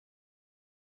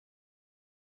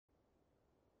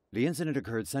The incident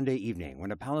occurred Sunday evening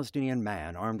when a Palestinian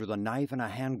man armed with a knife and a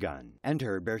handgun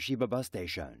entered Beersheba bus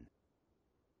station.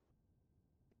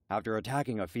 After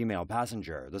attacking a female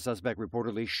passenger, the suspect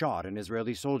reportedly shot an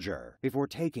Israeli soldier before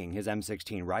taking his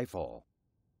M16 rifle.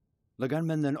 The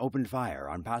gunman then opened fire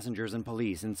on passengers and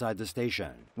police inside the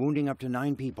station, wounding up to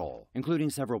 9 people, including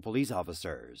several police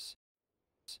officers,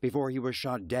 before he was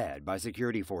shot dead by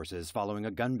security forces following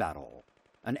a gun battle.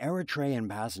 An Eritrean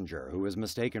passenger who was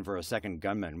mistaken for a second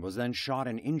gunman was then shot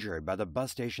and injured by the bus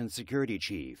station's security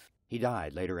chief. He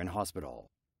died later in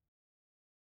hospital.